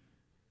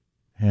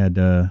 had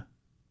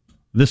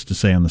this to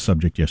say on the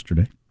subject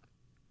yesterday.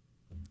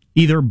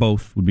 Either or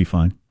both would be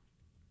fine.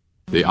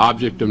 The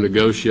object of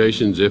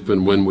negotiations, if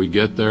and when we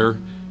get there,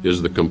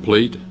 is the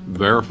complete,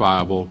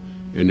 verifiable,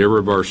 and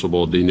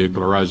irreversible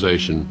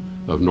denuclearization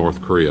of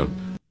North Korea.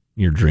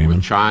 You're dreaming.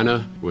 With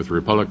China, with the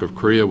Republic of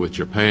Korea, with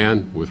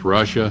Japan, with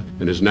Russia,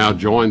 and is now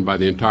joined by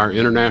the entire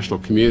international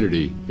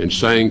community in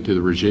saying to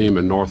the regime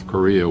in North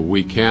Korea,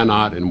 we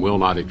cannot and will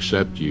not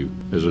accept you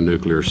as a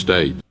nuclear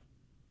state.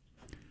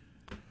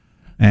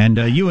 And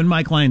you and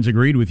Mike Lyons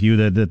agreed with you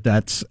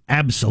that's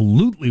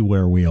absolutely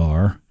where we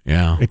are.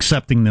 Yeah,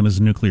 accepting them as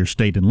a nuclear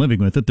state and living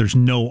with it. There's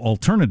no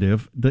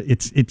alternative.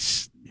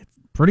 It's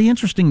pretty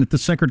interesting that the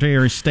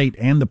Secretary of State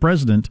and the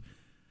President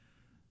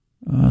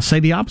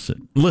say the opposite.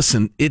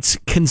 Listen, it's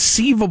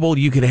conceivable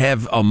you could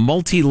have a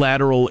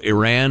multilateral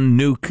Iran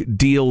nuke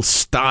deal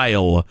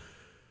style,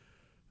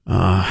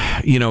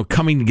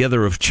 coming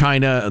together of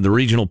China, the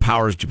regional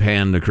powers,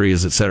 Japan, the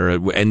Koreas, et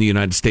cetera, and the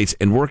United States,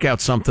 and work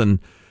out something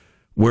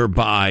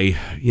whereby,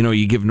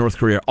 you give North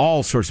Korea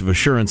all sorts of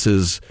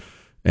assurances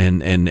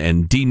and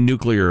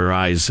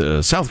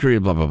denuclearize South Korea,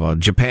 blah, blah, blah.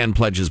 Japan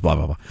pledges, blah,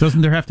 blah, blah. Doesn't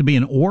there have to be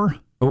an or?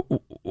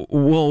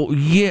 Well,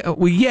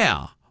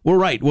 yeah. Well,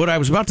 right. What I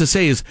was about to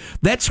say is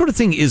that sort of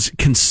thing is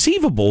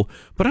conceivable,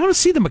 but I want to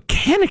see the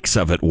mechanics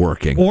of it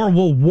working. Or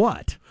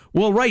what?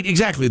 Well, right,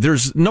 exactly.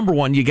 There's, number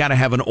one, you got to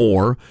have an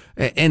or,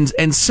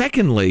 and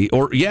secondly,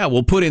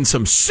 we'll put in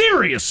some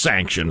serious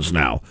sanctions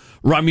now.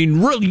 I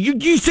mean, really,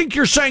 you think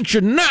you're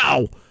sanctioned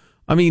now?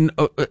 I mean,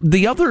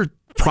 the other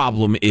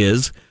problem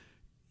is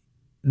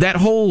that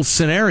whole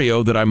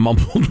scenario that I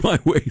mumbled my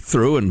way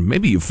through, and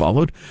maybe you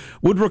followed,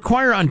 would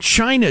require on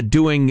China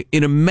doing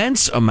an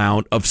immense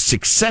amount of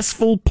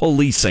successful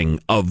policing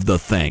of the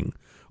thing.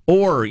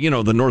 Or,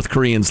 the North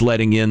Koreans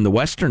letting in the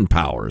Western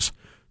powers,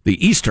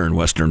 the Eastern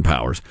Western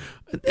powers.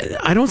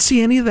 I don't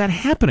see any of that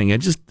happening.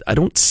 I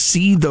don't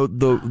see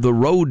the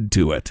road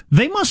to it.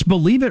 They must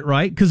believe it,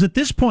 right? Because at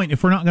this point,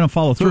 if we're not going to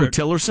follow through it,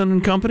 Tillerson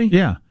and company?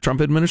 Yeah. Trump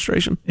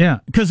administration? Yeah.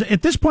 Because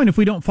at this point, if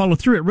we don't follow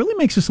through, it really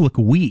makes us look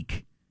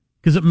weak.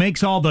 Because it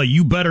makes all the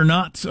you better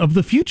nots of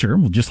the future,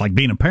 well, just like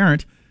being a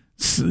parent,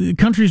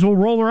 countries will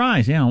roll their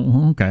eyes. Yeah,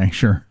 okay,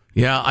 sure.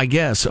 Yeah, I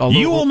guess. Although,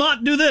 you will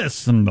not do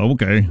this.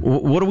 Okay.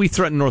 What do we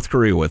threaten North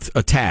Korea with?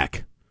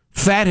 Attack.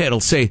 Fathead will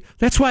say,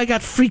 that's why I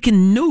got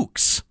freaking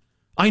nukes.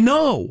 I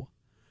know.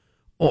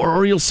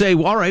 Or you'll say,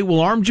 well, all right, we'll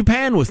arm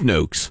Japan with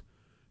nukes.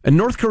 And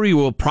North Korea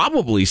will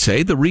probably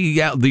say, the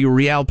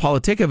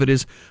realpolitik of it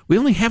is, we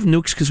only have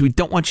nukes because we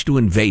don't want you to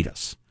invade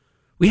us.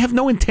 We have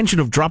no intention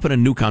of dropping a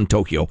nuke on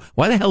Tokyo.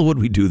 Why the hell would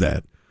we do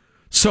that?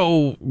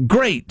 So,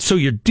 great. So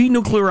you're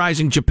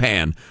denuclearizing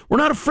Japan. We're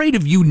not afraid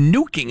of you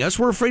nuking us.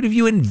 We're afraid of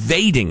you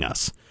invading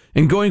us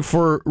and going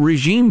for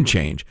regime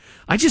change.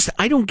 I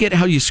don't get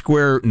how you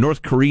square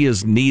North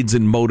Korea's needs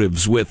and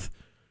motives with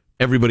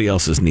everybody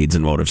else's needs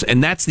and motives.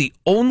 And that's the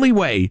only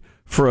way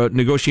for a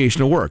negotiation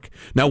to work.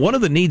 Now, one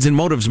of the needs and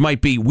motives might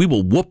be, we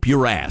will whoop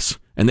your ass.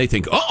 And they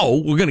think,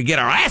 we're going to get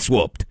our ass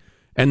whooped.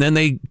 And then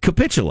they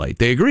capitulate.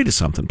 They agree to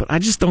something. But I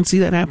just don't see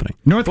that happening.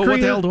 North Korea,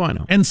 what the hell do I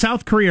know? And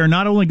South Korea are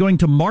not only going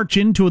to march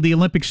into the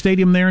Olympic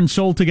Stadium there in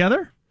Seoul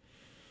together,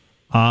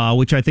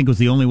 which I think was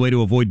the only way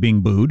to avoid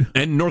being booed.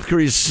 And North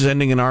Korea is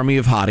sending an army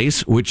of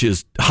hotties, which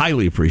is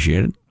highly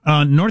appreciated.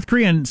 North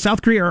Korea and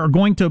South Korea are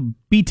going to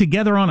be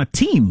together on a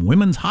team,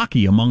 women's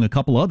hockey, among a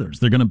couple others.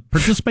 They're going to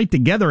participate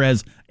together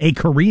as a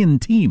Korean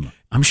team.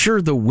 I'm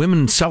sure the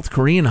women South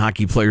Korean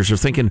hockey players are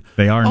thinking...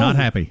 They are not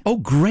happy. Oh,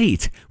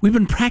 great. We've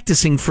been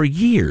practicing for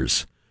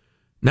years.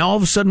 Now, all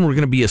of a sudden, we're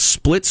going to be a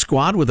split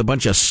squad with a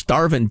bunch of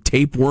starving,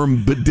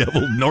 tapeworm,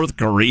 bedeviled North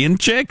Korean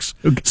chicks?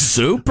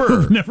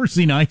 Super. I've never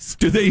seen ice.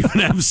 Do they even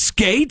have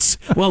skates?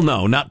 Well,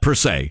 no, not per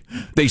se.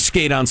 They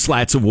skate on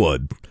slats of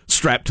wood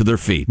strapped to their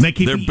feet.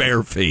 Their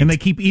bare feet. And they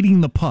keep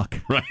eating the puck.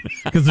 Right.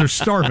 Because they're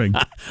starving.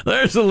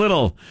 There's a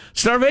little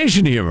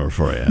starvation humor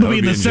for you. They'll be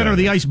in the center of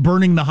the ice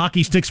burning the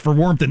hockey sticks for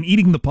warmth and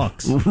eating the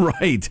pucks.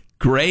 Right.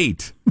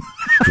 Great.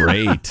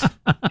 Great.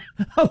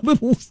 A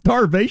little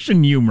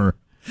starvation humor.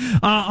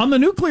 On the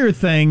nuclear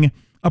thing,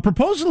 a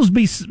proposal has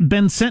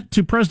been sent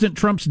to President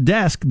Trump's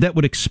desk that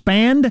would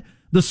expand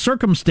the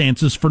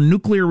circumstances for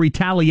nuclear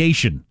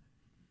retaliation,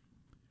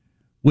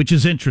 which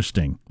is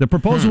interesting. The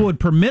proposal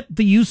would permit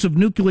the use of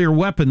nuclear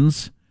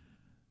weapons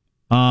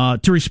to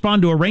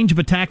respond to a range of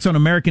attacks on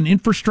American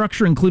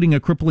infrastructure, including a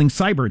crippling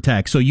cyber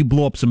attack. So you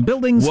blow up some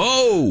buildings,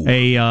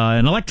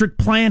 an electric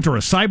plant, or a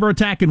cyber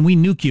attack, and we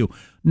nuke you.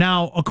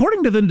 Now,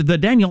 according to the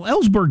Daniel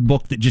Ellsberg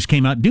book that just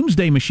came out,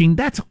 Doomsday Machine,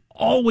 that's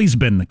always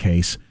been the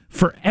case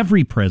for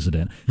every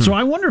president. So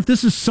I wonder if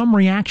this is some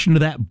reaction to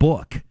that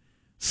book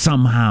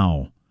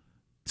somehow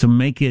to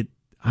make it,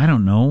 I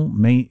don't know,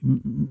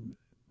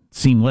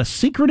 seem less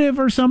secretive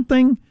or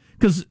something.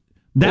 Because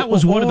that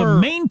was one of the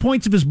main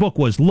points of his book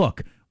was,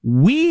 look,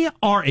 we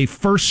are a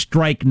first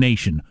strike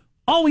nation.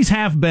 Always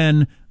have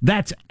been.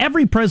 That's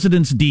every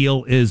president's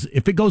deal is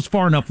if it goes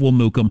far enough, we'll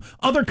nuke them.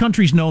 Other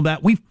countries know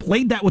that. We've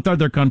played that with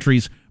other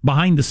countries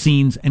behind the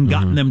scenes and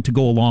gotten them to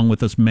go along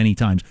with us many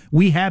times.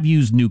 We have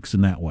used nukes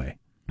in that way.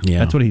 Yeah.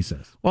 That's what he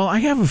says. Well, I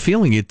have a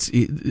feeling it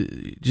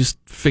just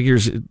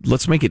figures,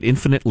 let's make it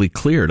infinitely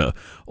clear to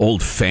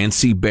old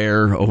Fancy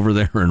Bear over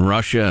there in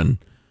Russia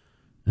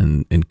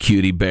and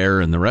Cutie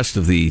Bear and the rest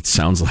of the,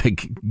 sounds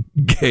like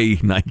gay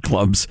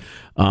nightclubs,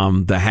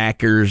 the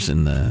hackers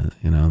and the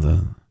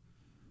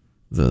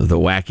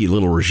wacky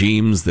little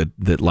regimes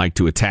that like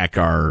to attack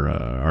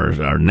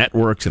our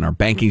networks and our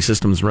banking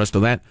systems and the rest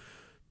of that.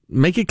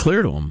 Make it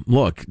clear to them,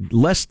 look,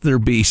 lest there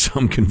be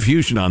some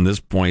confusion on this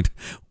point,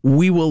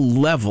 we will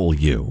level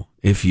you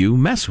if you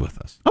mess with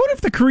us. I wonder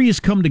if the Koreas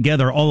come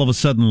together all of a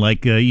sudden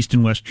like East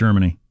and West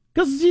Germany.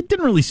 Because you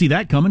didn't really see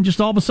that coming. Just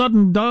all of a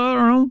sudden,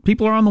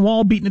 people are on the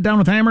wall beating it down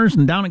with hammers,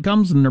 and down it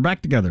comes, and they're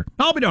back together.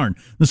 I'll be darned.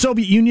 The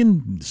Soviet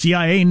Union,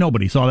 CIA,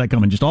 nobody saw that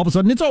coming. Just all of a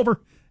sudden, it's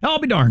over. I'll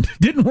be darned.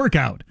 Didn't work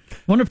out.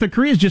 Wonder if the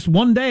Koreas just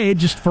one day,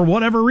 just for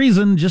whatever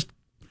reason, just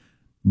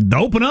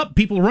open up.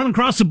 People run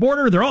across the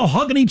border. They're all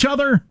hugging each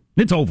other.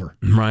 It's over.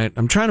 Right.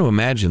 I'm trying to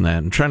imagine that.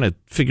 I'm trying to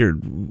figure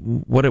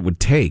what it would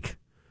take.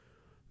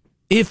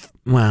 It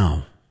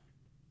would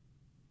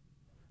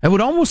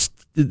almost,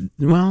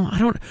 I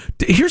don't,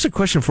 here's a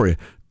question for you.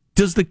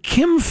 Does the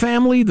Kim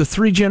family, the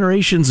three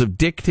generations of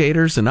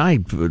dictators, and I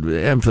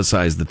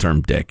emphasize the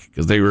term dick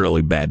because they were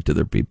really bad to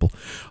their people,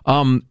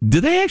 do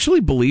they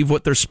actually believe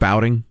what they're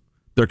spouting,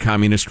 their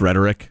communist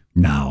rhetoric?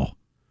 No.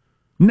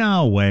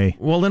 No way.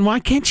 Well, then why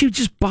can't you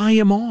just buy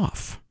him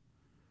off?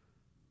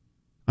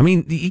 I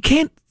mean, you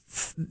can't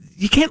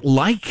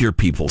like your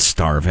people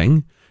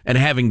starving and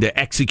having to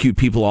execute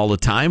people all the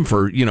time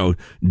for,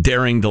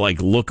 daring to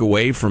look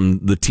away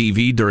from the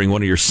TV during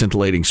one of your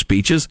scintillating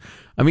speeches.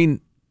 I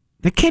mean,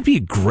 that can't be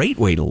a great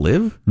way to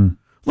live.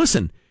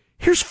 Listen,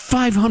 here's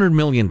 $500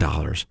 million.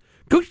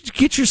 Go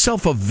get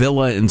yourself a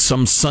villa in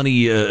some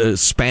sunny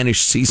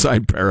Spanish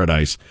seaside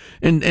paradise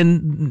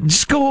and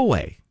just go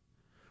away.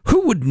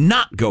 Who would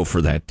not go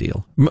for that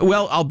deal?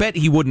 Well, I'll bet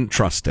he wouldn't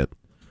trust it.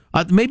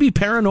 Maybe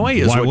paranoia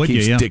is what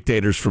keeps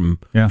dictators from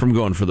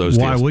going for those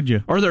deals. Why would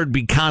you? Or there'd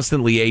be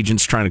constantly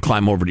agents trying to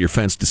climb over to your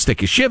fence to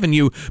stick a shiv in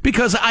you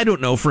because, I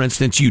don't know, for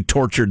instance, you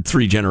tortured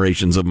 3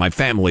 generations of my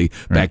family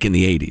back in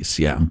the 80s.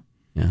 Yeah.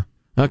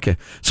 Okay.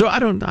 So I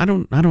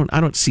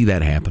don't see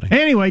that happening.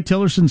 Anyway,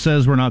 Tillerson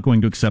says we're not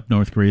going to accept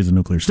North Korea as a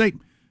nuclear state.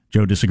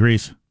 Joe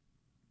disagrees.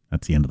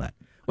 That's the end of that.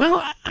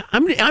 Well,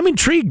 I'm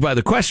intrigued by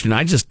the question.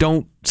 I just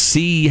don't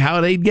see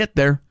how they'd get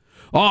there.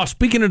 Oh,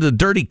 speaking of the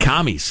dirty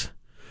commies.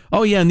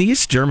 Oh yeah, and the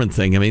East German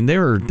thing. I mean,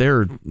 they're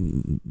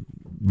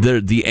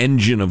the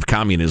engine of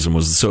communism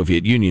was the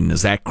Soviet Union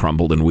as that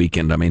crumbled and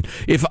weakened. I mean,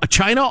 if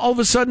China all of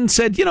a sudden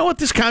said, you know what,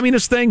 this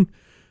communist thing,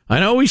 I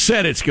know we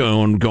said it's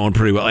going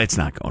pretty well. It's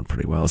not going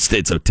pretty well.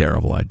 It's a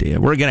terrible idea.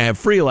 We're going to have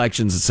free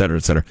elections, et cetera,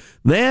 et cetera.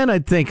 Then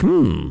I'd think,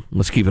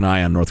 let's keep an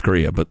eye on North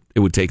Korea, but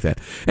it would take that.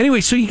 Anyway,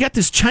 so you got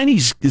this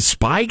Chinese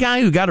spy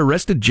guy who got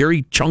arrested,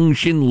 Jerry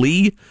Chung-Shin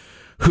Lee,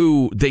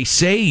 who they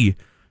say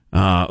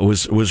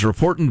was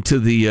reporting to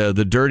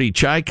the dirty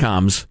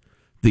Chi-Coms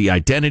the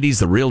identities,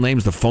 the real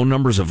names, the phone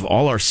numbers of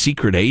all our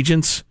secret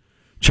agents,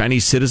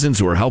 Chinese citizens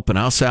who were helping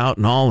us out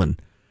and all,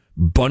 and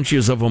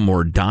bunches of them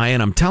were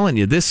dying. I'm telling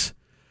you, this,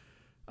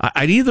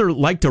 I'd either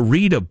like to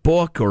read a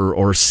book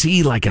or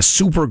see like a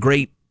super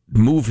great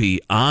movie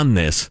on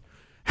this,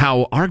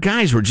 how our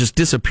guys were just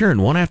disappearing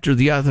one after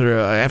the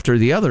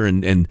other,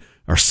 and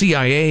our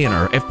CIA and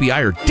our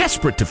FBI are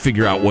desperate to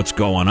figure out what's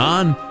going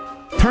on.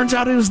 Turns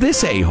out it was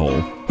this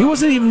a-hole. He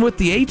wasn't even with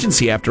the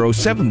agency after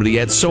 2007, but he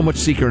had so much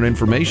secret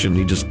information.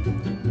 He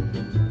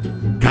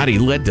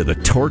led to the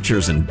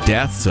tortures and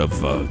deaths of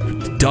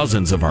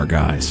dozens of our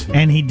guys.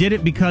 And he did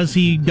it because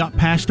he got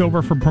passed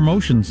over for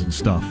promotions and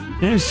stuff.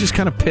 Yeah, he's just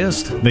kind of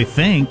pissed. They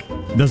think.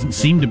 It doesn't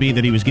seem to be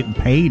that he was getting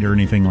paid or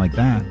anything like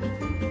that.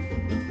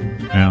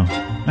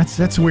 Yeah,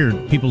 that's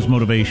weird, people's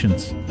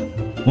motivations.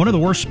 One of the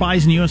worst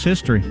spies in U.S.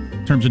 history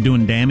in terms of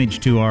doing damage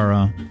to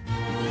our...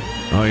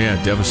 Oh,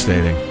 yeah,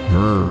 devastating.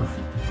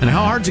 And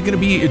how hard is it going to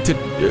be to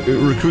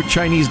recruit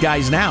Chinese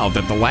guys now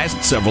that the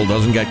last several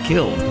dozen got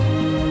killed?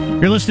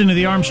 You're listening to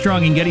the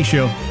Armstrong and Getty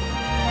Show.